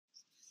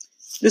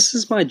This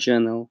is my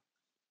journal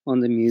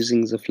on the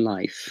musings of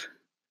life.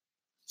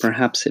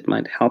 Perhaps it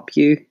might help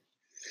you,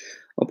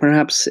 or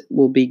perhaps it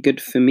will be good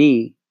for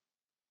me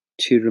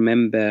to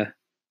remember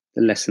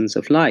the lessons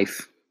of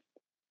life.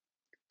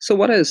 So,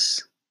 what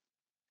is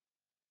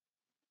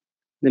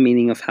the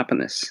meaning of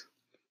happiness?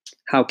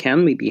 How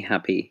can we be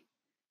happy?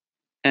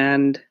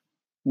 And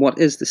what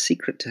is the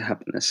secret to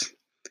happiness?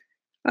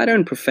 I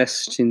don't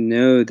profess to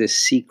know the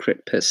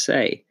secret per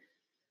se,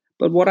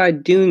 but what I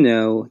do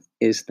know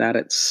is that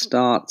it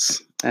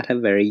starts at a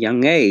very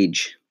young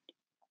age.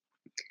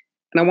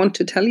 And I want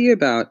to tell you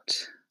about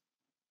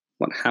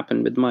what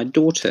happened with my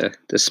daughter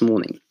this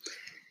morning.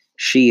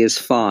 She is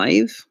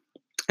 5,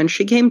 and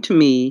she came to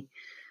me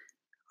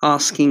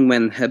asking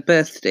when her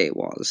birthday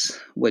was,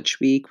 which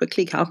we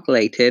quickly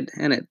calculated,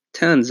 and it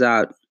turns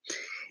out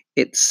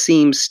it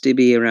seems to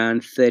be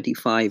around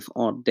 35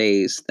 odd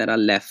days that are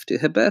left to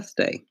her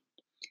birthday.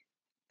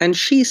 And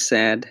she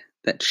said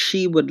that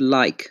she would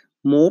like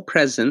more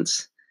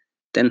presents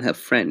than her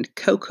friend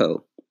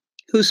Coco,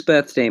 whose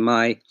birthday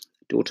my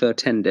daughter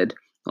attended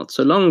not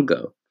so long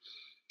ago.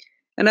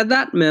 And at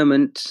that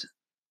moment,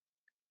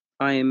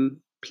 I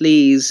am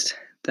pleased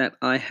that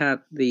I had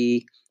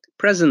the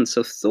presence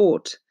of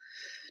thought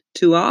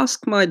to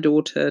ask my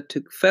daughter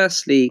to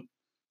firstly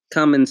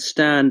come and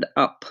stand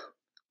up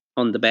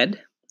on the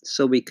bed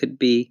so we could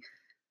be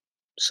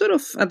sort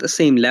of at the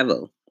same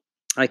level.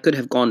 I could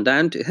have gone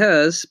down to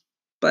hers,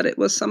 but it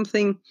was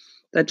something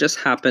that just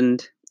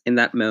happened in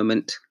that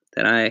moment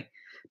that I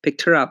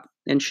picked her up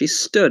and she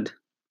stood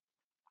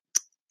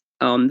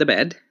on the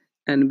bed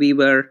and we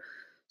were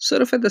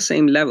sort of at the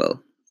same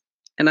level.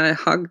 And I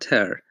hugged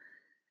her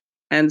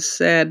and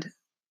said,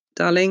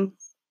 "Darling,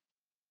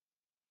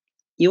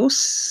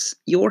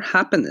 your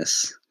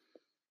happiness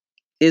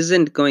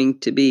isn't going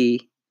to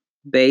be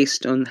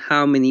based on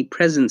how many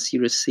presents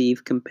you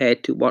receive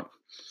compared to what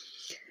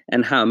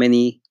and how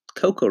many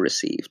Coco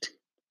received.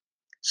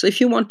 So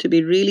if you want to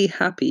be really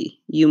happy,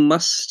 you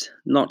must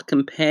not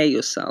compare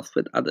yourself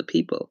with other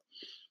people."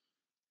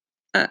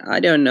 I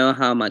don't know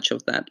how much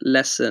of that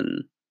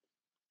lesson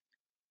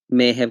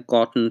may have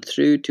gotten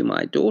through to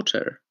my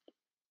daughter,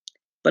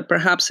 but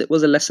perhaps it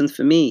was a lesson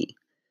for me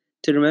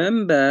to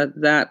remember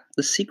that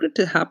the secret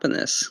to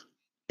happiness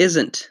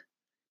isn't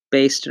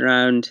based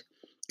around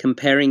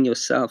comparing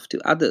yourself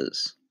to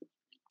others,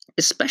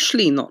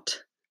 especially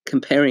not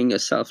comparing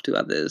yourself to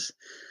others,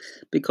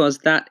 because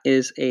that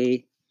is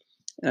a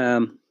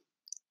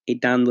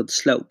downward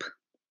slope.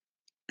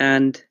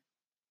 And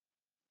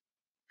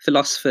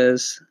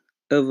philosophers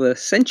over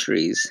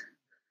centuries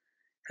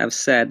have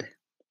said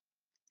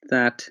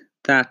that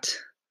that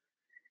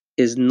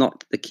is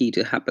not the key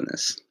to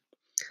happiness.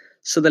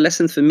 So the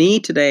lesson for me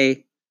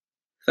today,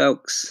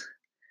 folks,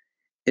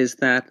 is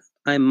that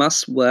I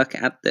must work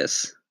at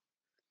this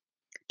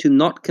to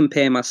not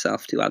compare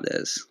myself to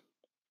others.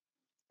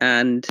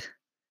 And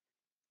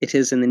it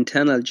is an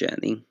internal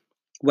journey,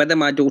 whether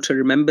my daughter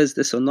remembers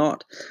this or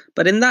not.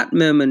 But in that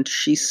moment,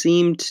 she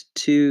seemed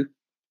to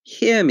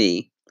hear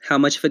me. How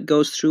much of it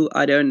goes through,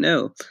 I don't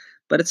know.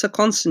 But it's a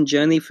constant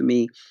journey for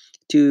me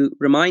to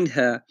remind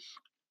her.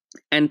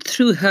 And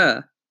through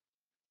her,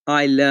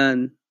 I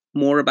learn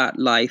more about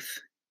life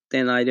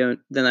than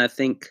I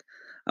think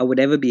I would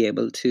ever be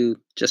able to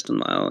just on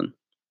my own.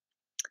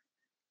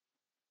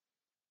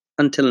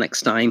 Until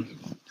next time,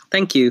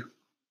 thank you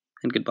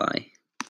and goodbye.